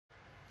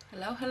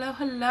Hello, hello,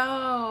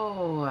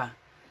 hello.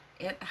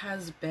 It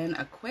has been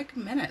a quick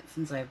minute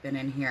since I've been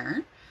in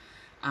here.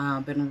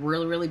 Been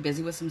really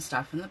busy with some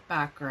stuff in the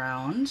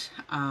background,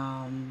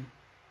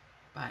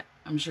 but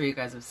I'm sure you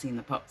guys have seen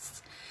the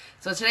posts.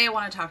 So today I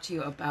want to talk to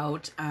you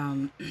about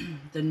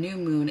the new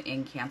moon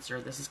in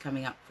Cancer. This is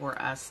coming up for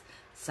us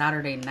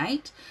Saturday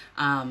night,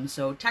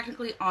 so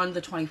technically on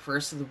the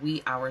 21st of the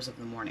wee hours of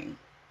the morning.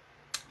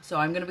 So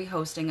I'm going to be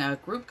hosting a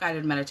group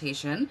guided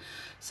meditation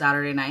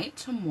Saturday night,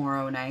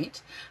 tomorrow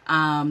night.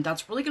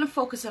 That's really going to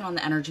focus in on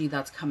the energy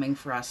that's coming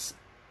for us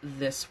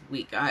this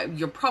week.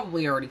 You're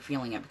probably already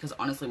feeling it because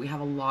honestly, we have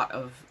a lot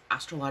of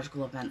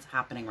astrological events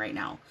happening right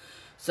now.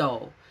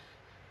 So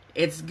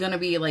it's going to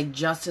be like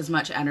just as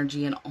much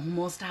energy and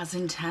almost as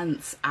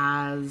intense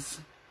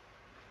as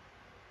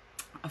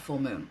a full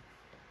moon.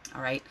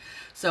 All right.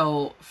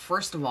 So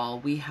first of all,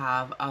 we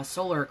have a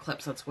solar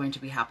eclipse that's going to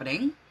be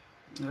happening.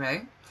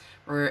 Okay.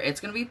 Where it's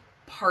going to be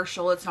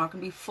partial. It's not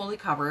going to be fully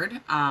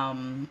covered.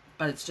 But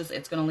it's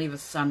going to leave a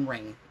sun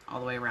ring all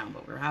the way around.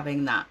 But we're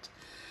having that.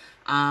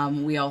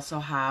 We also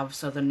have,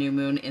 the new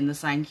moon in the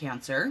sign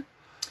Cancer.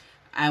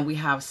 And we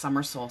have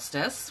Summer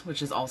Solstice,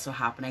 which is also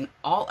happening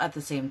all at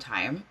the same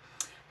time.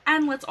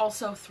 And let's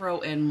also throw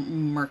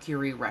in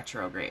Mercury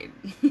retrograde.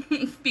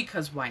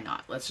 Because why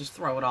not? Let's just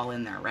throw it all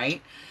in there,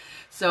 right?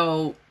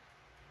 So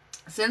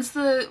since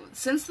the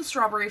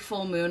strawberry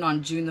full moon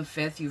on June the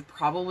 5th, you've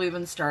probably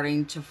been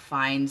starting to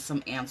find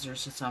some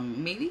answers to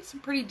maybe some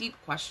pretty deep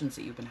questions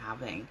that you've been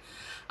having.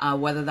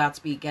 Whether that's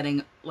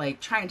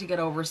trying to get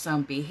over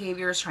some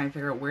behaviors, trying to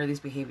figure out where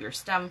these behaviors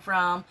stem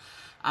from.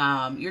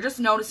 You're just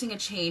noticing a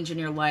change in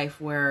your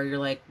life where you're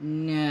like,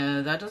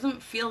 no, that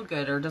doesn't feel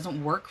good or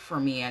doesn't work for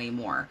me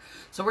anymore.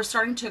 So we're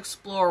starting to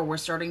explore, we're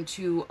starting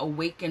to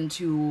awaken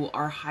to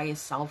our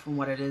highest self and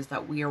what it is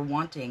that we are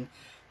wanting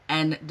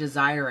and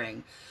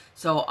desiring.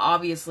 So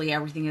obviously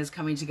everything is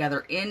coming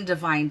together in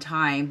divine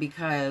time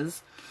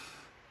because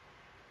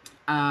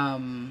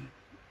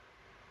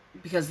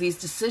these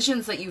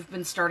decisions that you've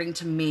been starting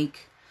to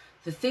make,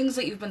 the things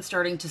that you've been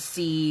starting to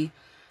see,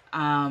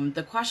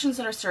 the questions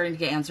that are starting to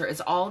get answered,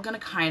 it's all going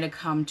to kind of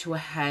come to a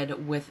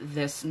head with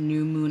this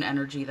new moon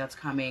energy that's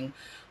coming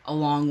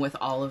along with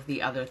all of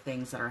the other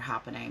things that are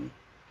happening.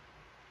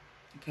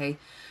 Okay,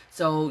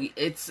 so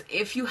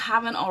if you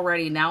haven't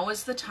already, now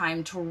is the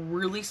time to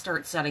really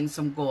start setting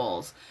some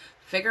goals.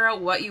 Figure out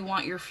what you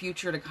want your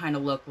future to kind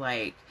of look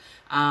like.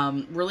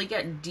 Really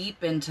get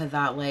deep into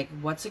that, like,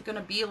 what's it going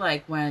to be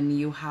like when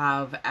you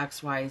have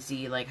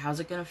XYZ? Like, how's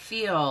it going to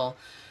feel?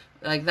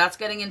 Like, that's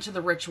getting into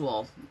the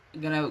ritual. I'm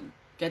going to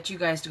get you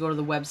guys to go to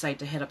the website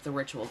to hit up the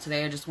ritual.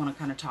 Today, I just want to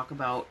kind of talk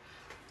about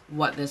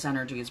what this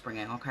energy is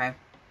bringing, okay?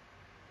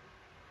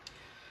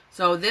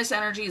 So this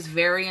energy is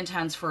very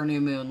intense for a new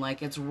moon.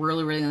 Like, it's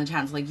really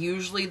intense. Like,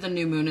 usually the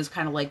new moon is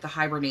kind of like the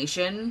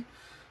hibernation,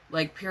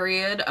 like,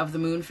 period of the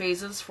moon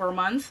phases for a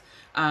month.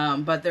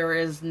 But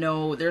there's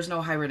no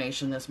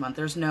hibernation this month.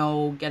 There's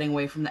no getting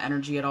away from the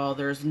energy at all.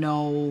 There's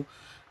no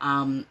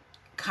kind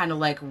of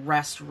like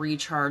rest,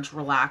 recharge,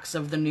 relax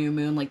of the new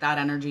moon. Like, that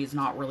energy is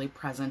not really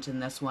present in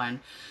this one.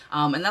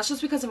 And that's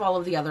just because of all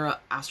of the other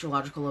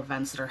astrological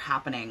events that are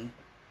happening.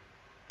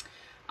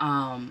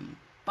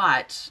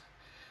 But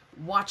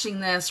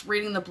watching this,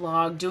 reading the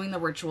blog, doing the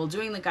ritual,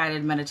 doing the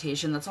guided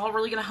meditation, that's all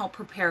really going to help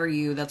prepare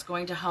you. That's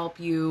going to help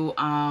you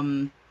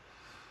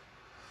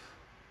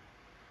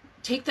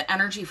take the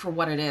energy for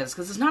what it is,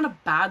 because it's not a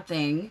bad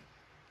thing.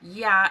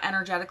 Yeah,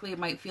 energetically it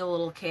might feel a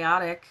little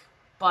chaotic,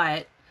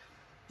 but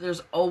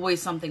there's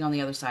always something on the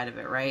other side of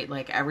it, right?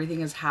 Like,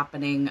 everything is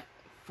happening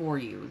for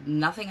you.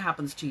 Nothing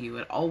happens to you.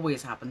 It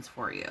always happens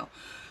for you.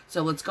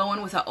 So let's go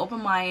in with an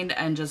open mind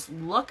and just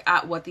look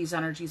at what these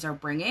energies are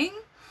bringing.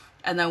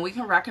 And then we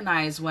can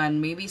recognize when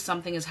maybe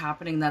something is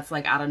happening that's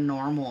like out of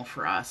normal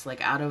for us,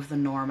 like out of the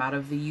norm, out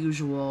of the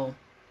usual,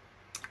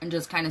 and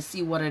just kind of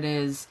see what it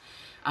is.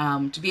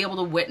 To be able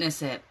to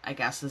witness it, I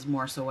guess, is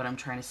more so what I'm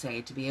trying to say.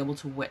 To be able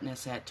to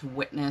witness it, to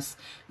witness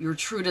your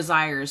true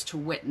desires, to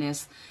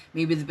witness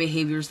maybe the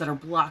behaviors that are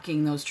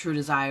blocking those true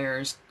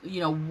desires,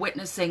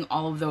 witnessing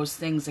all of those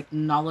things,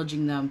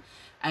 acknowledging them,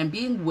 and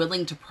being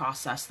willing to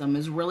process them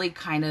is really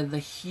kind of the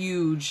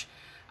huge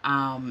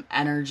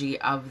energy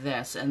of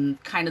this,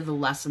 and kind of the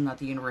lesson that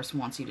the universe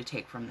wants you to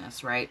take from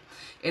this, right?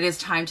 It is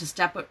time to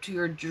step up to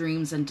your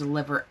dreams and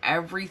deliver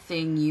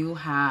everything you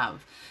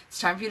have. It's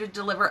time for you to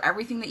deliver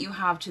everything that you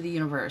have to the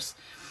universe.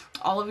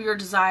 All of your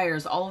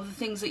desires, all of the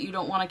things that you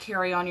don't want to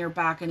carry on your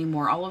back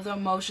anymore, all of the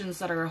emotions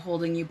that are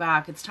holding you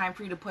back. It's time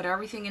for you to put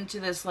everything into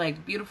this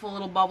like beautiful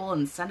little bubble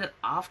and send it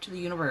off to the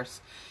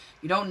universe.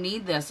 You don't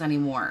need this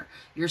anymore.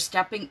 You're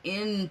stepping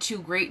into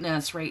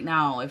greatness right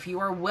now. If you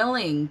are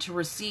willing to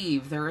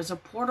receive, there is a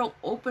portal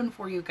open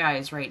for you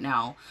guys right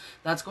now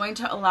that's going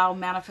to allow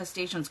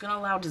manifestation. It's going to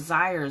allow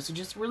desires. You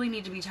just really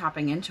need to be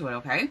tapping into it,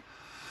 okay?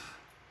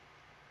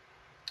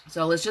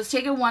 So let's just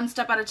take it one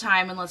step at a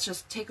time, and let's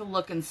just take a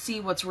look and see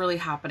what's really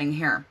happening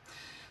here.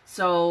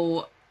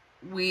 So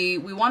we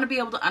want to be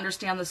able to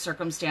understand the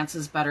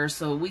circumstances better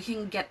so we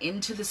can get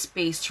into the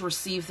space to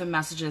receive the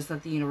messages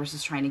that the universe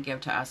is trying to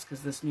give to us,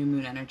 because this new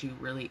moon energy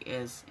really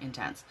is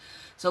intense.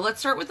 So let's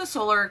start with the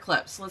solar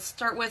eclipse. Let's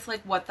start with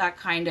like what that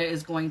kind of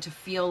is going to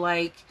feel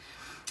like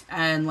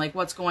and like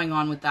what's going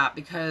on with that,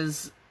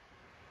 because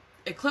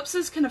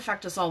eclipses can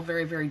affect us all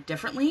very, very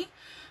differently.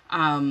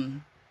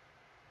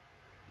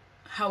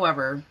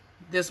 However,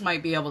 this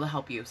might be able to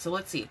help you. So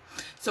let's see.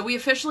 So we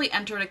officially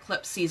entered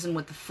eclipse season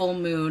with the full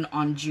moon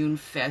on June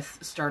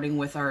 5th, starting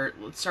with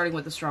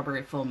the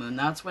strawberry full moon.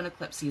 That's when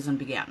eclipse season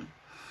began.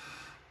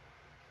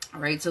 All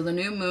right, so the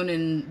new moon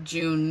in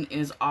June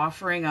is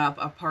offering up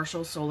a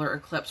partial solar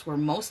eclipse where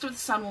most of the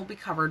sun will be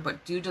covered,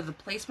 but due to the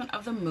placement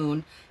of the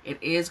moon,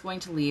 it is going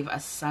to leave a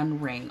sun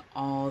ring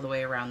all the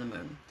way around the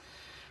moon.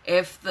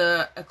 If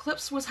the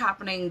eclipse was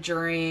happening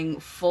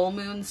during full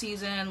moon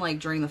season, like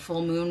during the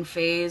full moon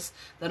phase,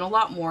 then a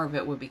lot more of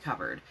it would be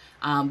covered.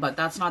 But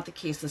that's not the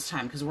case this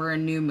time because we're a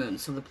new moon.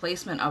 So the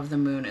placement of the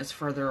moon is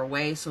further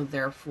away. So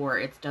therefore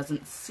it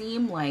doesn't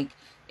seem like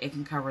it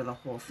can cover the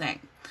whole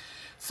thing.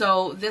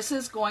 So this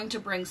is going to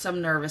bring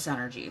some nervous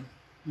energy.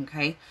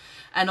 Okay.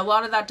 And a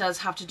lot of that does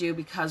have to do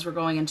because we're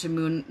going into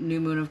new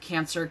moon of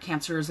Cancer.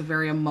 Cancer is a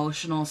very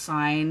emotional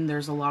sign.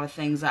 There's a lot of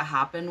things that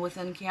happen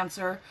within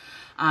Cancer.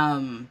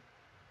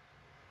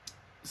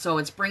 So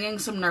it's bringing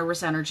some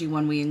nervous energy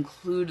when we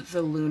include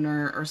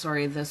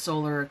the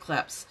solar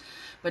eclipse.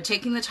 But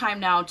taking the time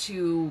now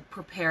to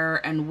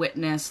prepare and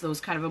witness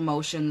those kind of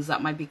emotions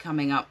that might be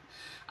coming up,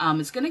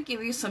 it's going to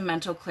give you some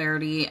mental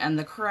clarity and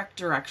the correct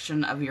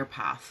direction of your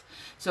path.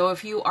 So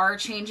if you are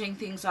changing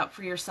things up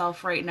for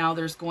yourself right now,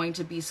 there's going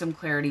to be some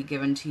clarity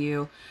given to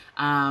you.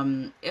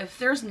 If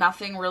there's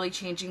nothing really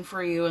changing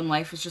for you and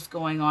life is just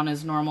going on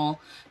as normal,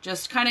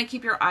 just kind of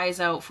keep your eyes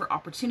out for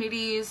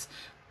opportunities.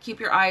 Keep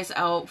your eyes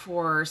out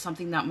for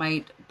something that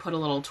might put a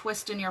little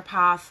twist in your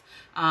path.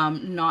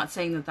 Not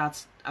saying that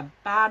that's a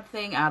bad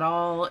thing at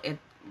all. It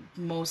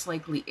most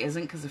likely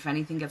isn't, because if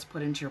anything gets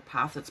put into your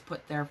path, it's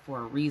put there for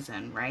a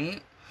reason,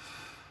 right?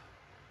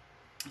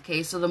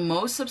 Okay, so the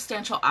most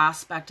substantial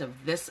aspect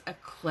of this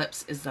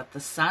eclipse is that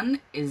the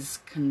sun is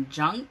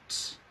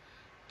conjunct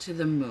to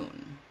the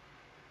moon.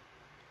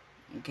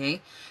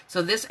 Okay,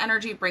 so this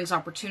energy brings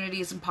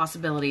opportunities and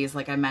possibilities,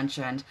 like I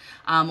mentioned,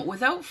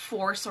 without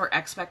force or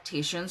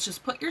expectations.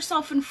 Just put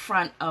yourself in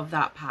front of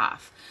that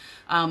path.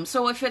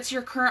 So if it's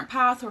your current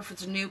path or if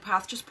it's a new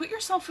path, just put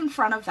yourself in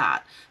front of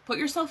that. Put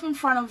yourself in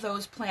front of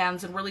those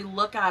plans and really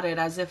look at it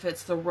as if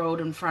it's the road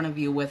in front of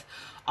you with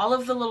all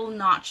of the little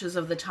notches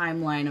of the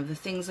timeline of the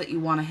things that you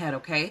want to hit,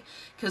 okay?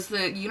 Because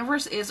the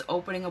universe is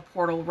opening a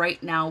portal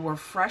right now where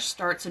fresh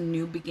starts and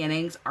new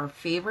beginnings are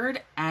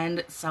favored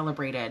and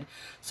celebrated.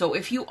 So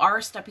if you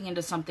are stepping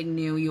into something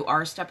new, you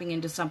are stepping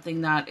into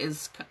something that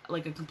is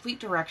like a complete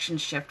direction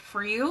shift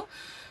for you,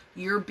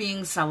 you're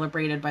being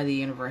celebrated by the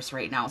universe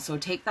right now. So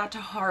take that to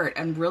heart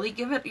and really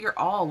give it your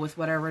all with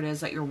whatever it is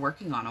that you're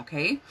working on,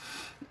 okay?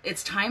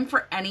 It's time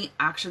for any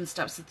action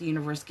steps that the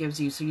universe gives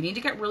you. So you need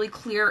to get really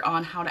clear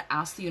on how to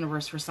ask the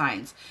universe for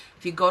signs.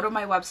 If you go to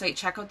my website,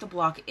 check out the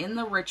block in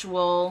the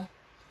ritual.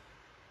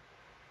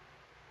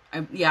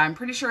 I'm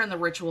pretty sure in the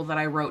ritual that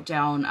I wrote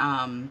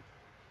down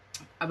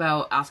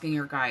about asking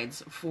your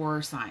guides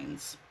for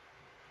signs.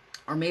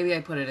 Or maybe I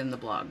put it in the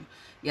blog.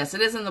 Yes,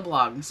 it is in the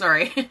blog.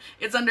 Sorry.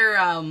 It's under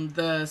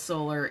the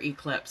solar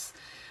eclipse.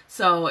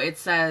 So it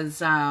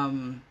says,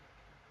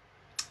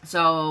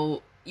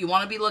 so you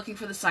want to be looking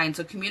for the sign.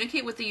 So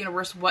communicate with the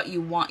universe what you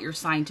want your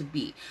sign to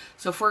be.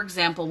 So for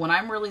example, when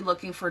I'm really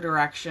looking for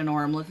direction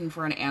or I'm looking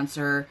for an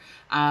answer,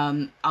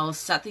 I'll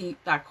set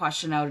that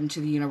question out into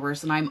the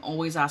universe, and I'm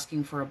always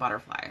asking for a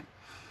butterfly.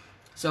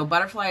 So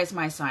butterfly is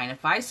my sign.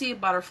 If I see a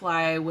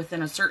butterfly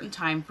within a certain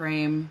time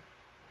frame,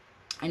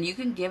 and you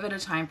can give it a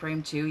time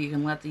frame too. You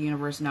can let the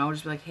universe know.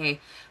 Just be like, hey,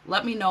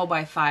 let me know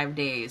by 5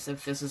 days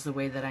if this is the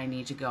way that I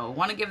need to go. I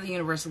want to give the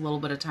universe a little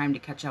bit of time to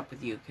catch up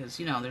with you because,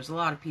 you know, there's a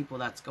lot of people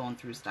that's going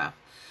through stuff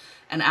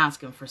and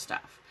asking for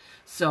stuff.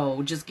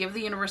 So just give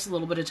the universe a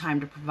little bit of time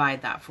to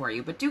provide that for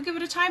you. But do give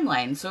it a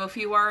timeline. So if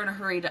you are in a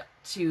hurry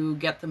to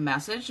get the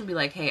message and be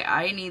like, hey,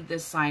 I need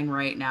this sign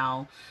right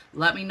now.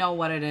 Let me know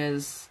what it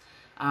is.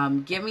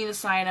 Give me the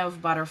sign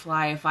of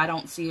butterfly. If I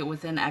don't see it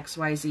within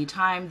XYZ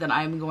time, then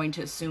I'm going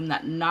to assume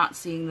that not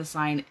seeing the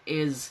sign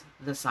is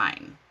the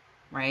sign,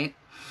 right?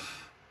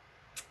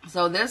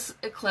 So this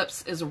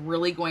eclipse is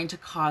really going to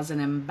cause an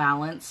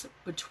imbalance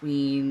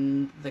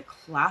between the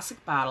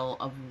classic battle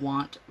of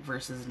want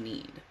versus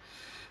need.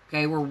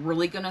 Okay, we're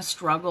really going to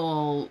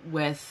struggle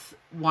with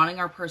wanting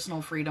our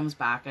personal freedoms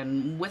back,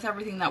 and with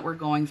everything that we're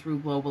going through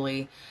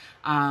globally,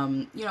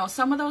 you know,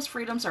 some of those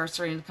freedoms are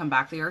starting to come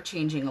back. They are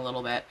changing a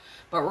little bit,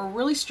 but we're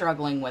really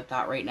struggling with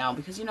that right now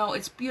because, you know,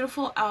 it's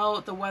beautiful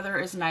out. The weather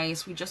is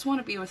nice. We just want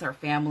to be with our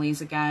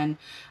families again.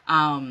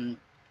 But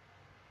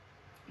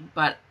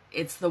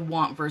it's the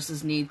want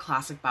versus need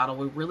classic battle.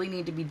 We really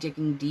need to be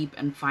digging deep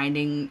and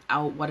finding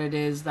out what it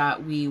is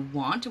that we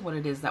want and what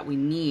it is that we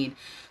need,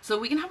 so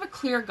we can have a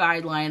clear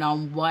guideline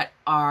on what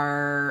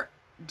our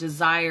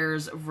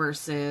desires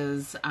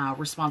versus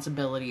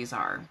responsibilities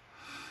are.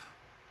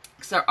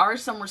 Because there are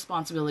some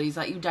responsibilities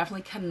that you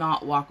definitely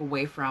cannot walk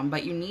away from,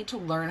 but you need to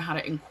learn how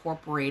to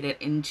incorporate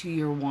it into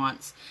your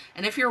wants.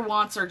 And if your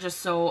wants are just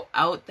so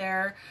out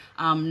there,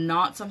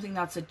 not something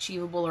that's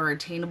achievable or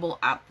attainable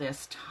at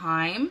this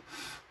time,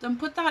 then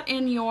put that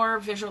in your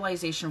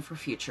visualization for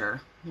future,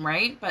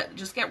 right? But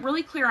just get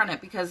really clear on it,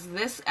 because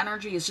this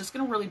energy is just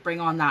going to really bring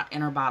on that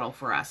inner battle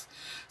for us.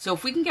 So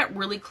if we can get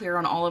really clear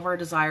on all of our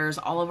desires,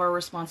 all of our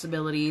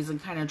responsibilities,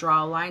 and kind of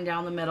draw a line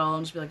down the middle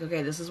and just be like,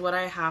 okay, this is what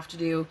I have to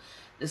do.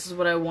 This is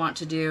what I want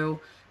to do.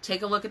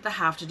 Take a look at the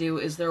have to do.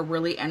 Is there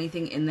really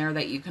anything in there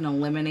that you can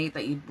eliminate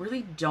that you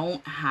really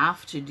don't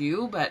have to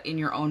do, but in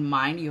your own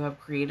mind you have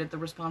created the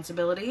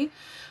responsibility?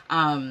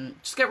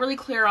 Just get really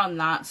clear on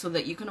that so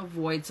that you can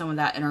avoid some of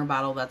that inner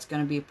battle that's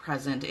going to be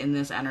present in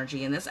this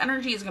energy. And this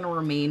energy is going to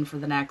remain for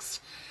the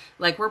next,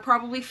 like, we're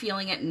probably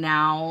feeling it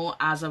now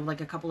as of like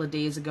a couple of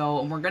days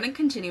ago, and we're going to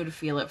continue to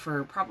feel it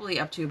for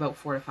probably up to about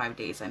 4 to 5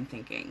 days, I'm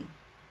thinking.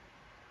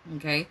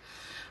 Okay.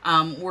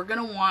 We're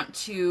going to want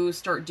to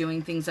start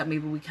doing things that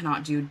maybe we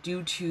cannot do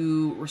due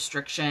to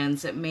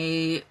restrictions. It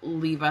may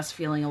leave us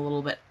feeling a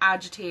little bit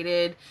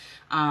agitated.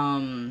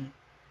 And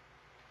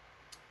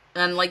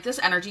like, this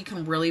energy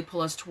can really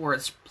pull us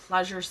towards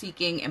pleasure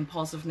seeking,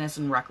 impulsiveness,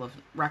 and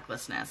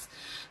recklessness.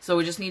 So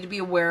we just need to be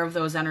aware of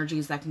those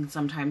energies that can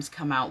sometimes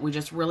come out. We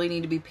just really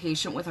need to be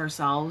patient with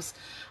ourselves.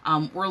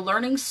 We're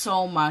learning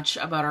so much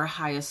about our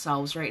highest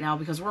selves right now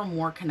because we're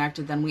more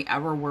connected than we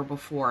ever were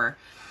before.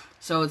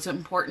 So it's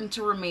important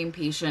to remain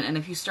patient. And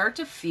if you start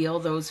to feel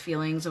those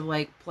feelings of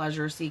like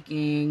pleasure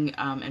seeking,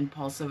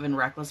 impulsive and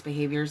reckless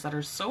behaviors that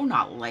are so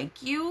not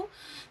like you,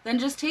 then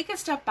just take a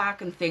step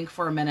back and think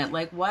for a minute,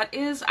 like, what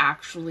is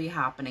actually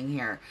happening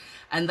here?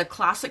 And the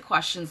classic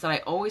questions that I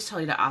always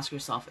tell you to ask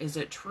yourself: is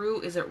it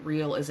true? Is it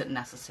real? Is it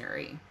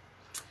necessary?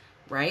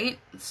 Right?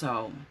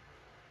 So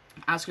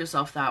ask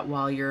yourself that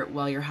while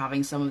you're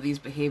having some of these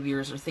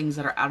behaviors or things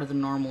that are out of the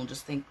normal.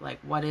 Just think, like,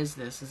 what is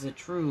this? Is it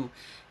true?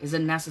 Is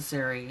it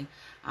necessary?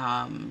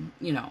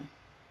 You know,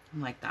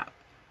 like that.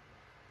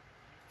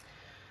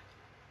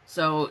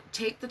 So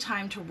take the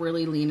time to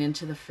really lean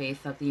into the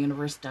faith that the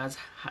universe does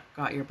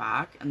got your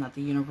back, and that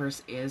the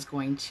universe is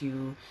going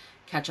to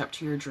catch up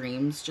to your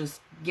dreams.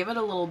 Just give it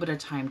a little bit of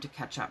time to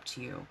catch up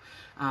to you,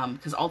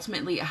 because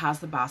ultimately it has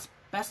the best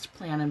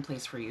plan in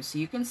place for you. So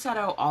you can set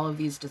out all of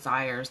these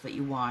desires that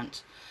you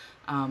want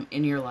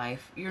in your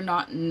life. You're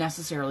not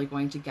necessarily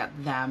going to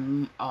get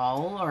them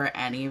all or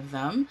any of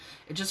them.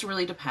 It just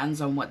really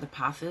depends on what the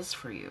path is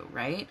for you,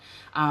 right?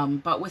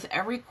 But with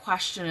every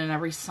question and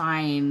every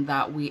sign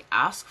that we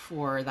ask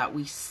for, that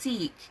we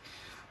seek,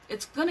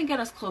 it's going to get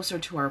us closer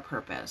to our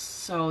purpose.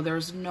 So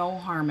there's no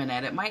harm in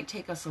it. It might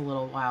take us a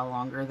little while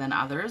longer than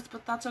others,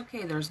 but that's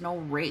okay. There's no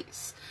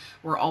race.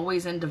 We're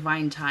always in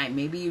divine time.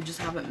 Maybe you just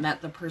haven't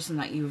met the person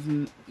that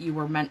you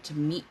were meant to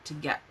meet to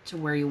get to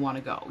where you want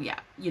to go. Yeah.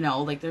 You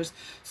know, like, there's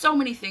so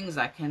many things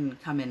that can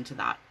come into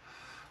that.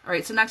 All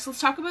right, so next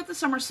let's talk about the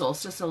summer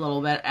solstice a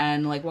little bit,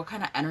 and like what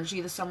kind of energy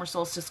the summer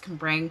solstice can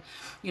bring.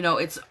 You know,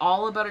 it's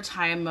all about a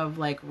time of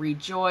like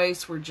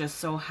rejoice. We're just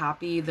so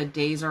happy. The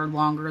days are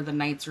longer, the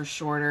nights are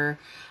shorter.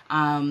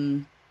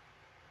 You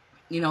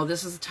know,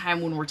 this is a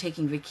time when we're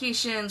taking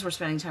vacations, we're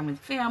spending time with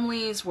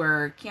families,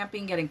 we're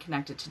camping, getting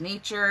connected to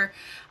nature.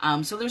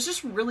 So there's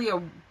just really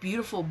a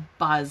beautiful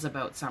buzz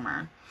about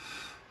summer.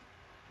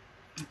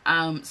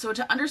 So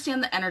to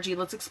understand the energy,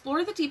 let's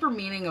explore the deeper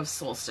meaning of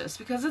solstice,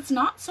 because it's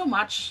not so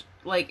much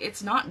like,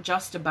 it's not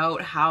just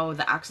about how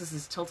the axis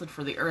is tilted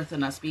for the earth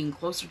and us being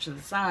closer to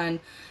the sun,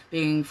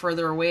 being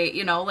further away,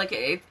 you know, like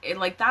it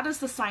like that is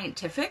the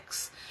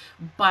scientifics.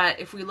 But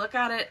if we look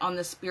at it on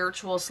the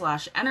spiritual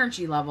 /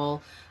 energy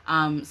level,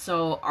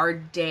 so our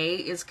day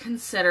is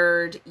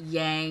considered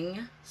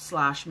yang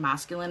 /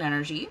 masculine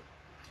energy,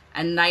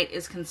 and night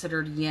is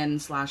considered yin /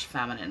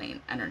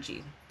 feminine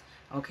energy.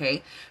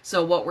 Okay,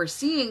 so what we're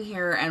seeing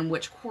here, and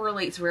which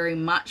correlates very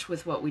much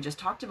with what we just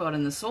talked about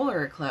in the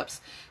solar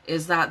eclipse,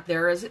 is that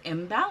there is an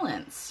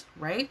imbalance,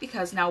 right?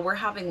 Because now we're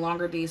having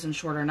longer days and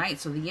shorter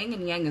nights, so the yin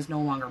and yang is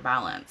no longer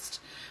balanced.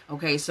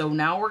 Okay, so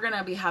now we're going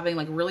to be having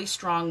like really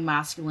strong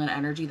masculine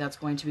energy that's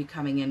going to be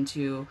coming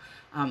into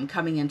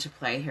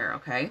play here,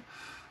 okay?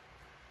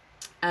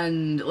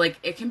 And like,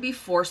 it can be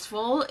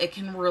forceful. It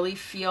can really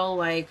feel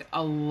like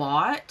a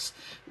lot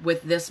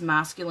with this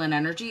masculine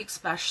energy,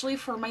 especially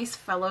for my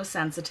fellow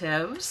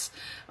sensitives,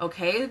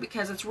 okay?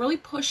 Because it's really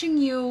pushing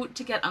you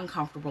to get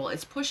uncomfortable.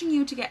 It's pushing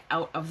you to get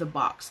out of the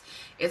box.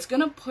 It's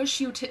going to push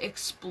you to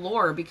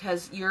explore,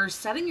 because you're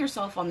setting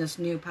yourself on this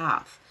new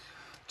path.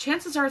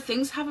 Chances are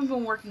things haven't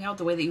been working out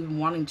the way that you've been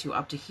wanting to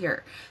up to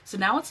here. So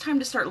now it's time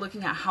to start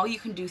looking at how you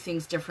can do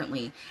things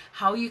differently,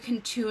 how you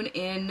can tune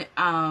in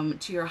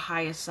to your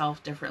highest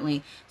self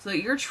differently, so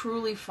that you're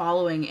truly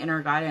following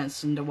inner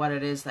guidance into what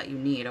it is that you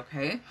need,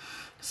 okay?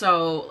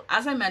 So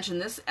as I mentioned,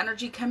 this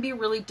energy can be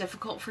really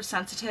difficult for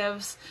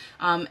sensitives,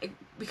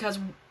 because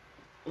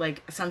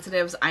like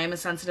sensitives, I am a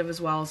sensitive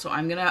as well, so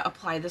I'm gonna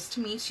apply this to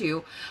me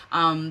too.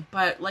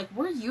 But like,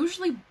 we're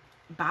usually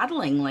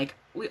battling like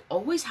we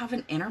always have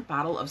an inner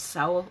battle of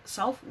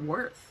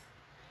self-worth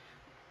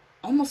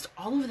almost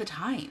all of the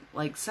time.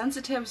 Like,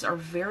 sensitives are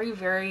very,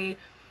 very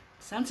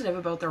sensitive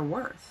about their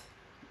worth.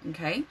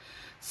 Okay?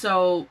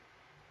 So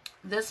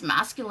this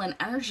masculine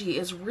energy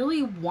is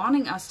really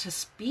wanting us to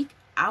speak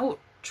out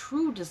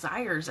true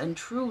desires and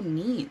true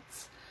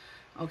needs.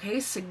 Okay,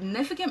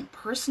 significant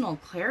personal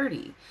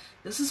clarity.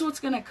 This is what's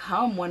going to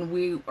come when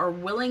we are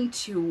willing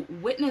to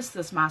witness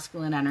this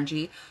masculine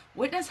energy,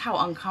 witness how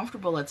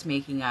uncomfortable it's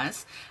making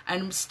us,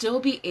 and still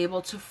be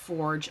able to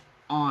forge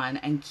on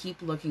and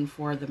keep looking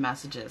for the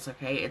messages.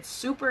 Okay, it's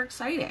super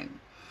exciting.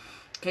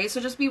 Okay, so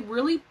just be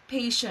really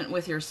patient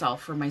with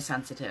yourself for my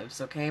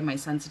sensitives. Okay, my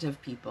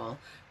sensitive people.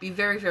 Be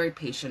very, very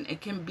patient. It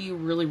can be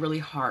really, really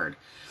hard.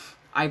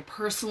 I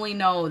personally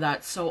know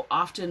that so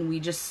often we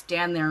just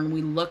stand there and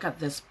we look at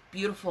this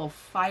beautiful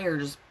fire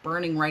just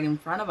burning right in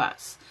front of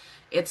us.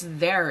 It's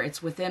there,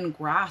 it's within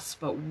grasp,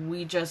 but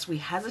we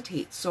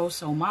hesitate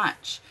so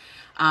much.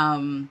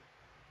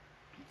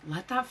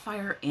 Let that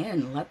fire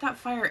in. Let that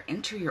fire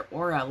enter your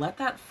aura. Let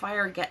that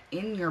fire get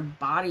in your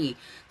body.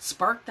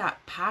 Spark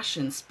that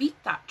passion. Speak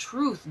that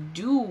truth.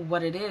 Do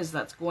what it is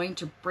that's going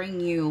to bring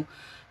you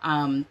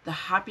the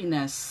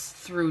happiness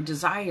through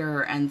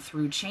desire and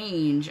through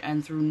change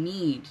and through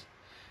need,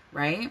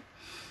 right?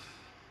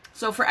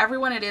 So for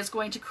everyone, it is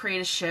going to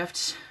create a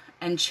shift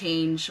and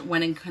change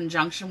when in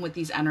conjunction with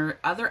these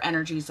other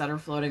energies that are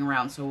floating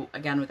around. So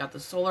again, we got the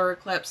solar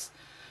eclipse,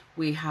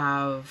 we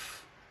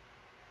have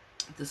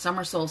the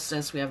summer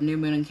solstice, we have new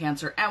moon in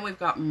Cancer, and we've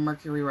got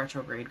Mercury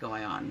retrograde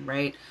going on,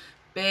 right?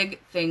 Big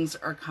things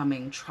are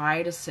coming.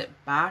 Try to sit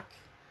back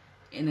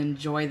and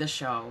enjoy the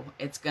show.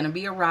 It's going to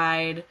be a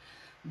ride.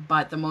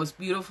 But the most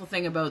beautiful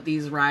thing about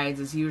these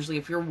rides is usually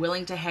if you're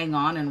willing to hang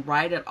on and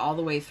ride it all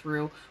the way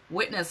through,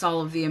 witness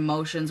all of the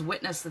emotions,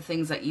 witness the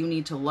things that you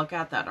need to look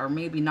at that are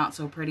maybe not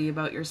so pretty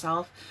about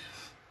yourself,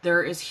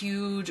 there is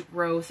huge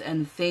growth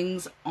and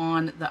things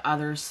on the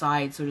other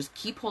side. So just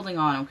keep holding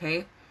on,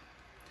 okay?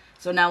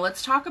 So now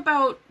let's talk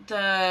about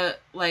the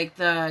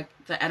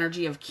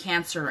energy of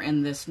Cancer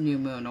in this new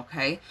moon,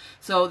 okay?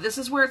 So this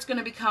is where it's going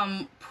to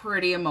become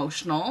pretty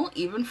emotional.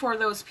 Even for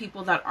those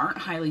people that aren't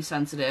highly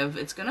sensitive,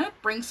 it's going to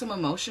bring some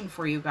emotion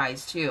for you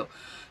guys too.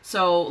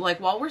 So like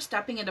while we're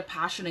stepping into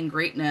passion and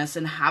greatness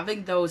and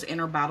having those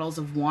inner battles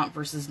of want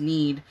versus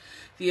need,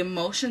 the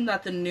emotion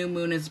that the new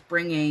moon is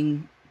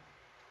bringing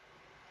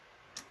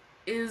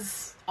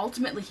is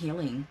ultimately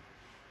healing.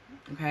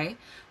 Okay,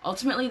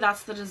 ultimately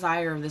that's the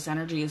desire of this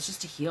energy, is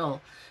just to heal,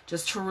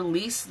 just to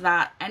release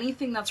that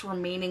anything that's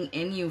remaining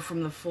in you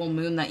from the full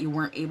moon that you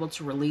weren't able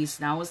to release.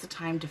 Now is the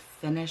time to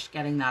finish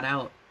getting that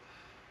out.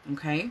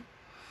 Okay,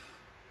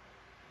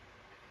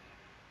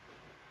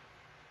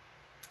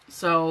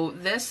 so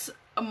this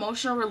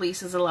emotional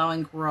release is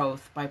allowing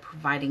growth by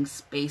providing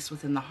space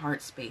within the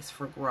heart space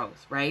for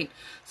growth, right?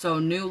 So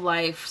new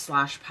life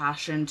 /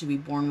 passion to be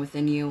born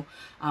within you.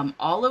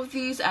 All of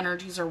these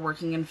energies are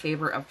working in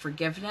favor of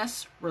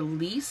forgiveness,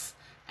 release,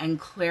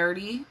 and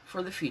clarity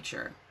for the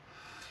future.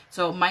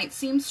 So it might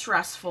seem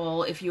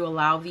stressful if you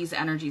allow these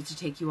energies to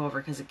take you over,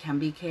 because it can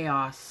be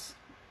chaos.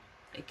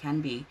 It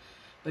can be.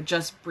 But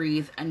just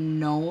breathe and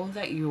know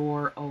that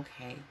you're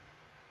okay.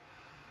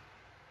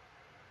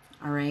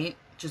 All right?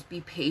 Just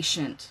be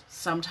patient.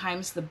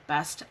 Sometimes the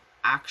best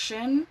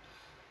action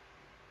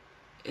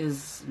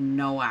is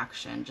no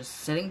action. Just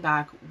sitting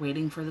back,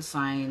 waiting for the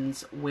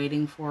signs,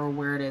 waiting for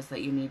where it is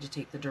that you need to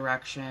take the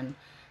direction,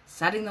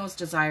 setting those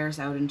desires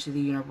out into the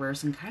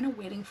universe, and kind of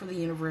waiting for the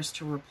universe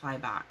to reply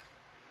back.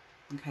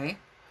 Okay?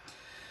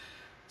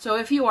 So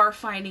if you are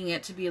finding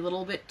it to be a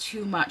little bit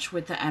too much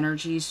with the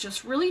energies,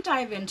 just really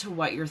dive into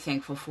what you're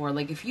thankful for.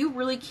 Like if you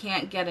really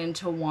can't get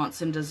into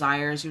wants and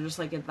desires, you're just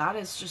like, that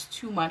is just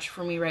too much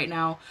for me right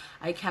now.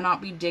 I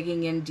cannot be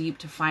digging in deep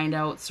to find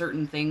out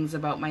certain things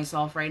about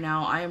myself right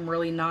now. I am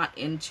really not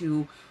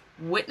into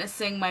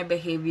witnessing my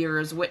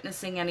behaviors,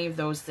 witnessing any of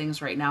those things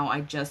right now.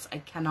 I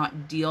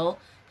cannot deal,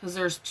 because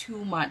there's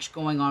too much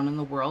going on in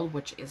the world,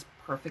 which is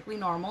perfectly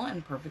normal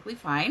and perfectly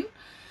fine.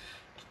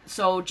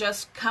 So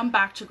just come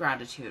back to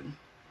gratitude.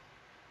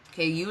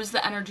 Okay, use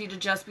the energy to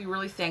just be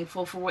really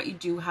thankful for what you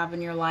do have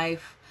in your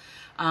life.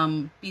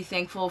 Be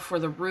thankful for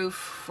the roof,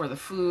 for the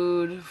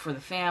food, for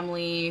the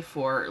family,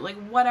 for like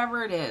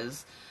whatever it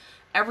is.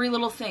 Every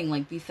little thing,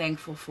 like be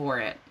thankful for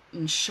it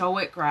and show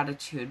it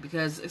gratitude,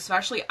 because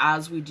especially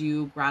as we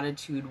do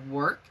gratitude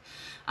work,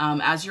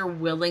 as you're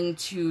willing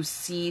to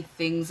see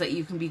things that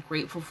you can be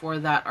grateful for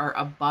that are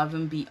above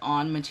and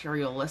beyond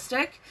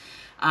materialistic,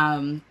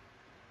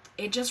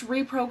 it just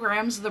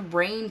reprograms the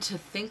brain to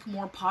think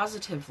more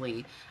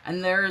positively.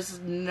 And there's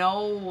no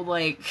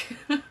like,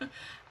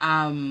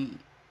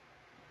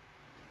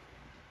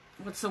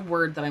 what's the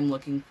word that I'm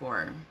looking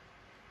for?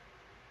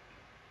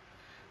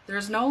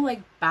 There's no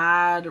like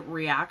bad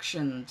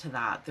reaction to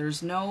that.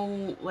 There's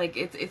no like,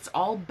 it's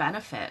all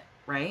benefit,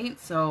 right?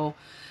 So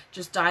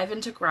just dive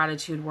into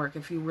gratitude work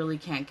if you really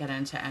can't get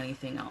into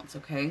anything else,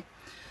 okay?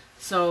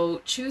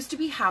 So choose to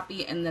be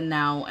happy in the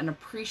now and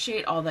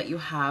appreciate all that you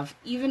have,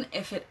 even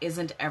if it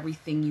isn't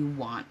everything you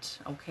want,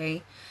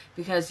 okay?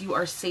 Because you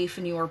are safe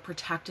and you are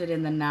protected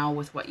in the now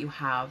with what you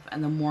have.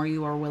 And the more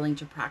you are willing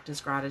to practice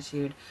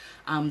gratitude,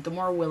 the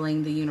more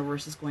willing the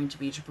universe is going to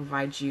be to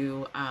provide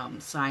you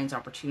signs,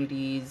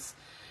 opportunities,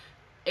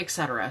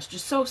 etc.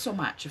 Just so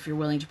much if you're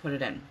willing to put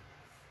it in.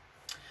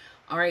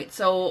 All right,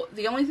 so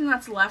the only thing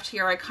that's left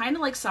here, I kind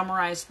of like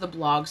summarized the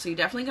blog, so you're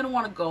definitely going to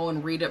want to go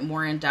and read it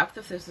more in depth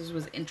if this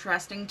was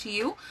interesting to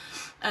you.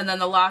 And then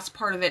the last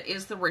part of it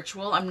is the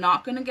ritual. I'm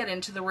not going to get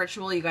into the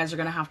ritual. You guys are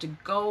going to have to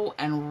go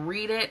and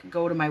read it.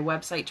 Go to my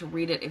website to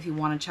read it if you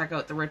want to check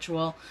out the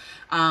ritual.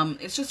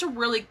 It's just a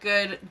really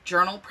good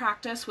journal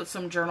practice with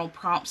some journal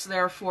prompts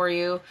there for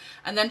you.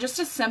 And then just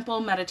a simple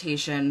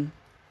meditation.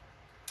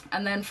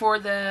 And then for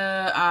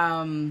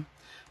the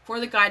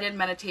guided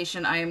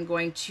meditation, I am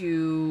going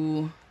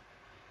to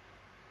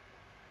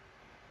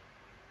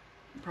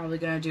probably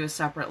going to do a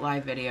separate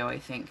live video, I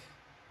think.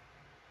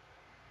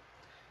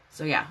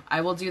 So yeah,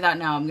 I will do that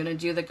now. I'm going to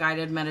do the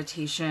guided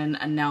meditation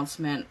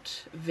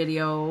announcement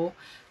video,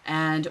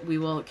 and we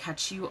will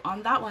catch you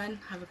on that one.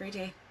 Have a great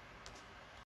day.